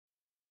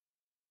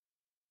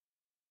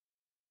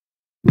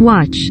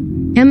Watch.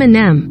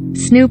 Eminem,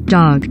 Snoop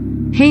Dogg.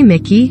 Hey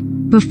Mickey.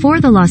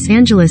 Before the Los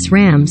Angeles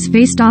Rams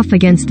faced off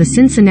against the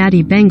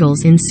Cincinnati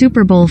Bengals in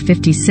Super Bowl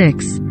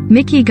 56,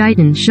 Mickey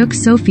Guyton shook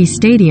SoFi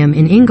Stadium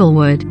in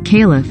Inglewood,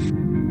 Calif.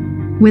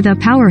 With a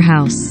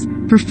powerhouse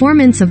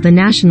performance of the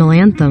national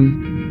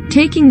anthem.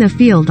 Taking the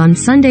field on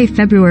Sunday,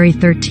 February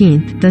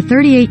 13th, the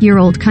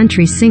 38-year-old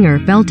country singer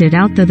belted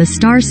out the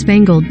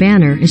Star-Spangled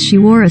Banner as she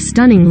wore a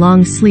stunning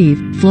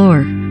long-sleeve,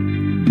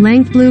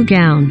 floor-length blue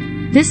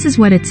gown. "This is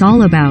what it's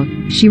all about,"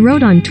 she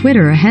wrote on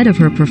Twitter ahead of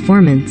her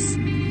performance.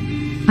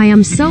 "I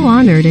am so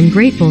honored and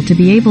grateful to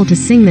be able to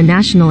sing the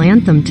national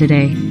anthem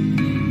today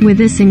with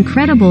this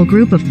incredible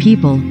group of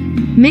people."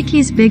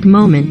 Mickey's big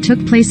moment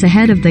took place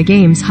ahead of the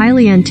game's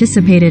highly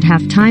anticipated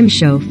halftime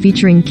show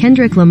featuring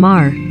Kendrick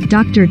Lamar,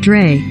 Dr.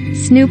 Dre,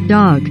 Snoop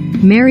Dogg,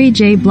 Mary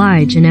J.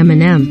 Blige and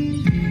Eminem.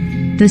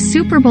 The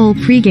Super Bowl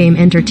pregame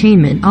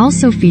entertainment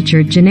also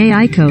featured Jhené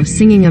Aiko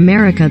singing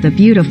America the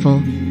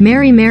Beautiful,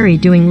 Mary Mary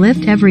doing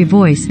Lift Every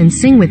Voice and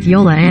Sing with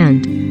Yola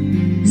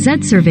and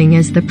Zed serving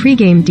as the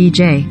pregame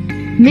DJ.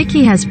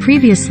 Mickey has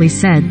previously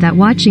said that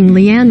watching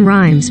LeAnn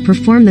Rimes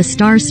perform the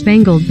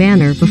Star-Spangled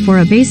Banner before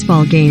a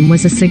baseball game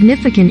was a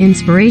significant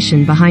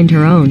inspiration behind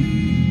her own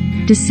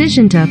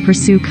decision to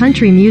pursue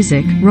country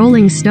music,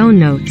 Rolling Stone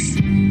notes.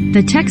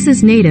 The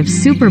Texas native's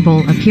Super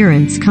Bowl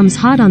appearance comes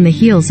hot on the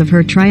heels of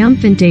her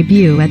triumphant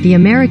debut at the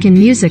American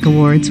Music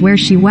Awards, where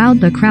she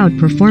wowed the crowd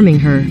performing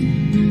her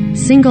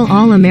single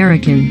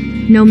All-American.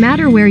 "No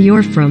matter where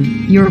you're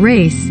from, your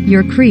race,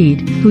 your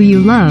creed, who you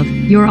love,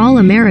 you're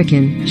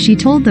All-American," she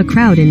told the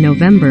crowd in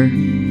November.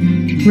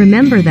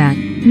 Remember that.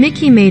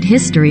 Mickey made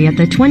history at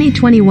the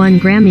 2021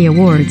 Grammy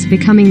Awards,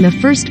 becoming the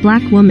first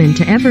black woman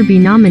to ever be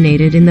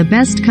nominated in the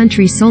Best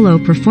Country Solo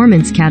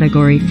Performance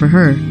category for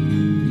her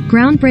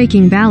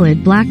groundbreaking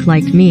ballad Black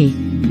Like Me.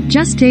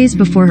 Just days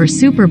before her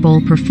Super Bowl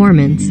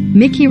performance,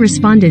 Mickey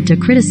responded to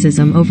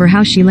criticism over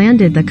how she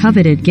landed the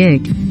coveted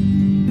gig.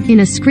 In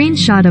a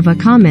screenshot of a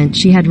comment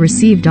she had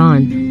received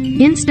on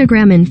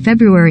Instagram on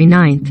February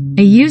 9th,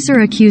 a user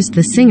accused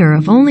the singer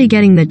of only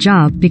getting the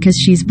job because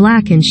she's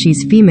black and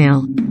she's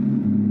female.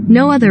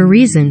 No other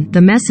reason,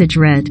 the message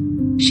read.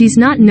 She's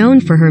not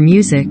known for her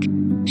music.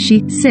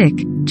 She's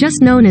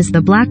just known as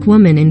the black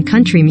woman in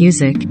country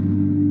music.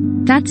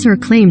 That's her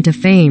claim to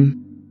fame.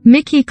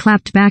 Mickey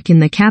clapped back in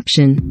the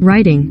caption,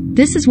 writing,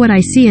 "This is what I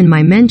see in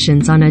my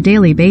mentions on a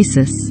daily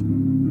basis.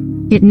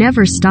 It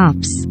never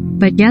stops.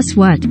 But guess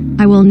what?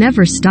 I will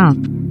never stop.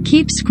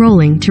 Keep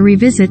scrolling to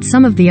revisit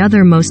some of the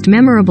other most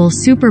memorable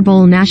Super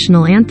Bowl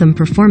national anthem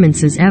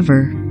performances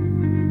ever."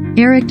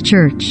 Eric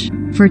Church.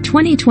 For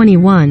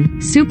 2021,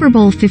 Super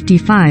Bowl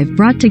 55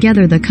 brought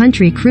together the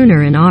country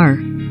crooner and R.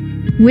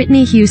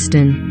 Whitney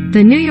Houston.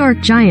 The New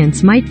York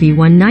Giants might be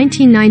won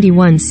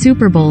 1991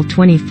 Super Bowl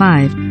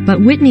 25, but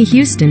Whitney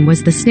Houston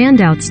was the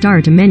standout star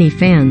to many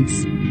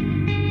fans.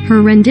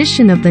 Her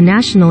rendition of the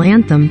national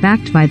anthem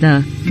backed by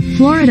the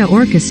Florida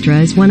Orchestra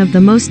is one of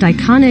the most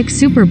iconic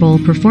Super Bowl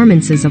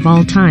performances of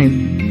all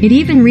time. It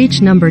even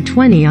reached number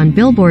 20 on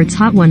Billboard's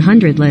Hot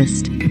 100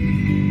 list.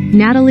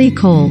 Natalie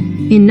Cole.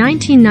 In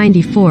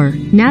 1994,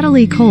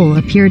 Natalie Cole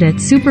appeared at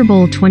Super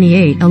Bowl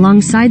 28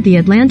 alongside the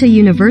Atlanta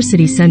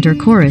University Center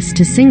Chorus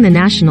to sing the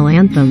national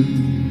anthem.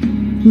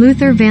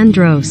 Luther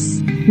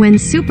Vandross. When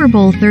Super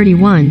Bowl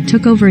 31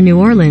 took over New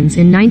Orleans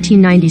in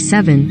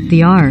 1997,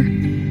 the R.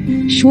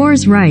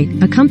 Schwartz Wright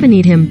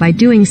accompanied him by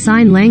doing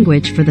sign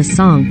language for the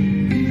song.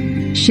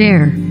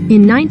 Cher.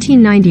 In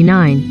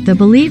 1999, the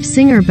Believe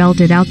singer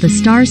belted out the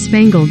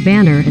Star-Spangled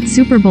Banner at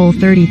Super Bowl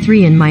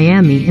 33 in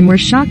Miami, and we're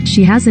shocked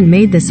she hasn't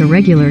made this a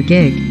regular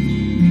gig.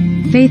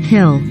 Faith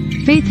Hill.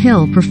 Faith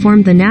Hill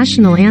performed the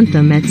national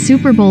anthem at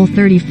Super Bowl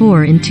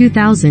 34 in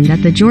 2000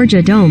 at the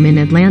Georgia Dome in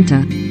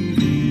Atlanta.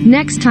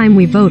 Next time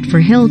we vote for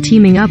Hill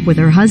teaming up with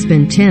her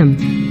husband Tim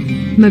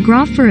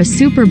McGraw for a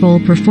Super Bowl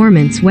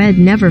performance we'd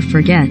never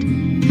forget.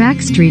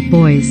 Backstreet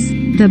Boys.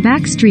 The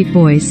Backstreet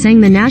Boys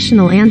sang the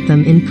national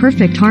anthem in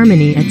perfect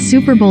harmony at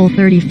Super Bowl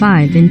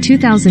 35 in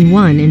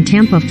 2001 in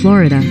Tampa,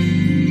 Florida.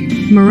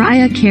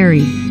 Mariah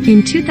Carey.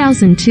 In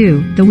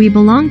 2002, the We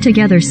Belong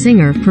Together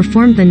singer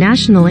performed the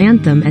national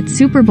anthem at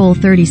Super Bowl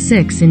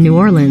 36 in New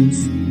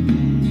Orleans.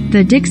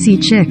 The Dixie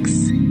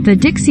Chicks. The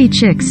Dixie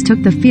Chicks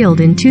took the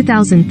field in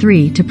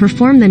 2003 to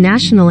perform the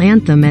national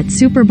anthem at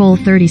Super Bowl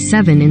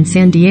 37 in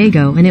San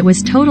Diego, and it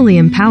was totally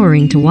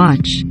empowering to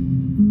watch.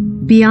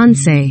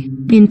 Beyoncé.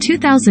 In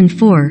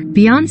 2004,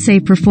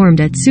 Beyoncé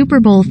performed at Super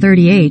Bowl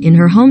 38 in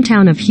her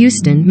hometown of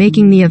Houston,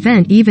 making the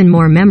event even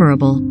more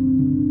memorable.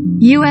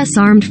 U.S.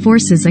 Armed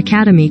Forces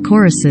Academy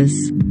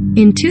choruses.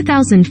 In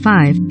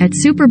 2005, at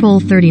Super Bowl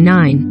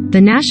 39,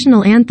 the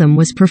national anthem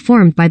was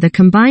performed by the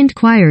combined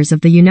choirs of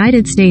the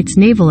United States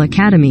Naval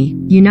Academy,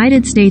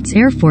 United States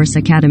Air Force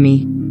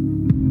Academy,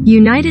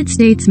 United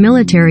States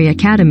Military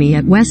Academy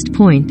at West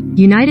Point,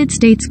 United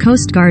States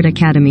Coast Guard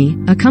Academy,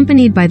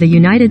 accompanied by the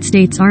United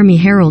States Army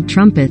Herald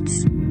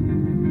Trumpets.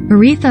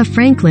 Aretha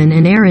Franklin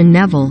and Aaron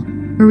Neville.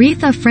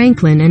 Aretha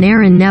Franklin and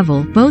Aaron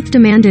Neville both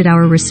demanded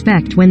our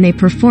respect when they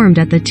performed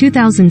at the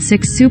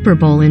 2006 Super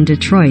Bowl in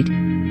Detroit.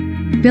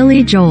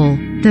 Billy Joel,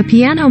 the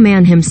Piano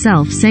Man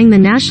himself, sang the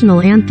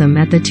national anthem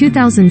at the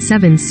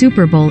 2007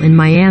 Super Bowl in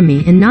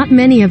Miami, and not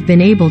many have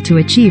been able to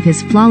achieve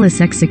his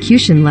flawless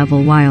execution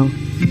level while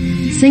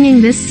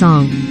singing this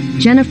song.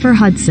 Jennifer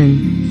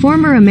Hudson.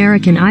 Former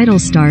American Idol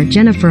star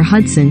Jennifer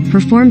Hudson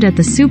performed at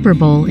the Super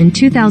Bowl in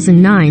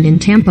 2009 in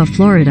Tampa,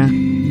 Florida.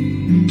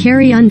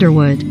 Carrie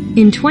Underwood.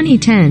 In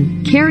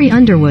 2010, Carrie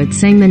Underwood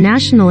sang the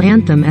national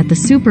anthem at the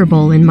Super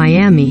Bowl in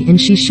Miami, and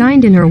she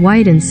shined in her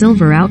white and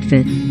silver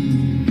outfit.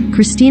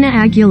 Christina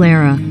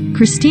Aguilera.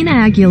 Christina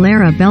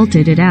Aguilera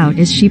belted it out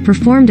as she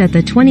performed at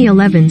the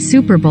 2011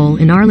 Super Bowl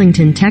in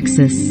Arlington,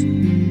 Texas.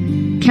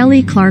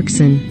 Kelly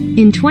Clarkson.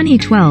 In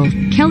 2012,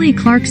 Kelly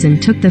Clarkson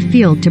took the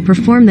field to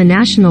perform the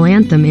national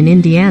anthem in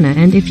Indiana,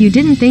 and if you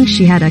didn't think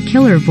she had a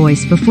killer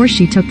voice before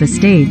she took the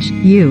stage,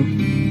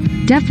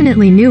 you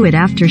definitely knew it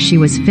after she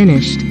was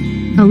finished.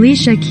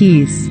 Alicia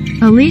Keys.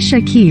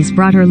 Alicia Keys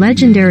brought her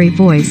legendary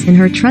voice and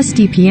her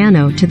trusty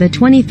piano to the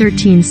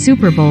 2013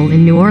 Super Bowl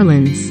in New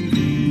Orleans.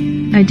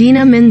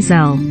 Idina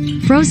Menzel.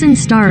 Frozen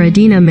star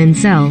Idina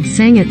Menzel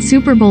sang at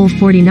Super Bowl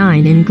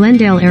 49 in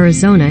Glendale,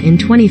 Arizona in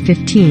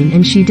 2015,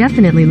 and she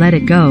definitely let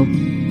it go.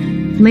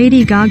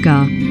 Lady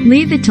Gaga.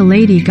 Leave it to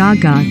Lady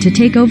Gaga to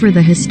take over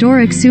the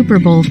historic Super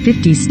Bowl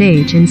 50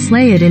 stage and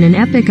slay it in an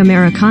epic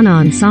Americana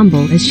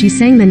ensemble as she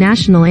sang the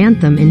national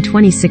anthem in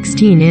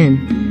 2016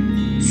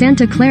 in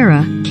Santa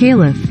Clara,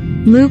 Caliph.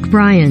 Luke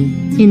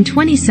Bryan. In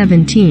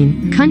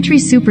 2017, country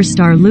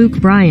superstar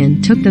Luke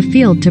Bryan took the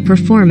field to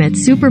perform at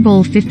Super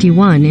Bowl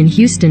 51 in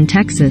Houston,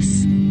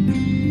 Texas.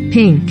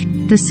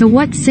 Pink. The So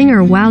What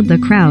singer wowed the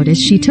crowd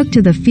as she took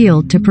to the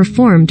field to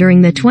perform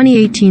during the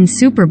 2018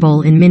 Super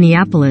Bowl in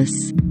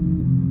Minneapolis.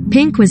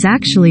 Pink was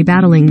actually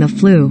battling the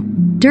flu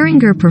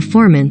during her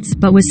performance,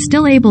 but was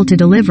still able to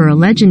deliver a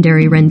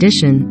legendary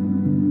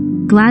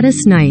rendition.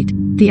 Gladys Knight.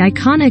 The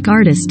iconic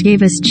artist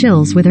gave us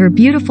chills with her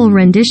beautiful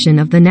rendition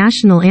of the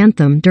national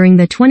anthem during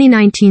the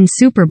 2019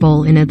 Super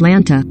Bowl in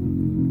Atlanta.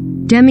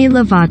 Demi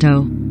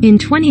Lovato. In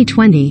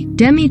 2020,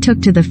 Demi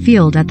took to the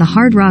field at the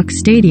Hard Rock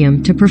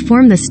Stadium to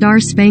perform the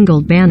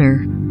Star-Spangled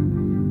Banner.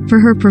 For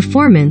her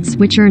performance,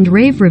 which earned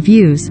rave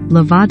reviews,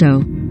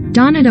 Lovato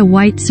donned a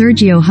white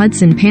Sergio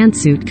Hudson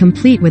pantsuit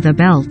complete with a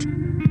belt.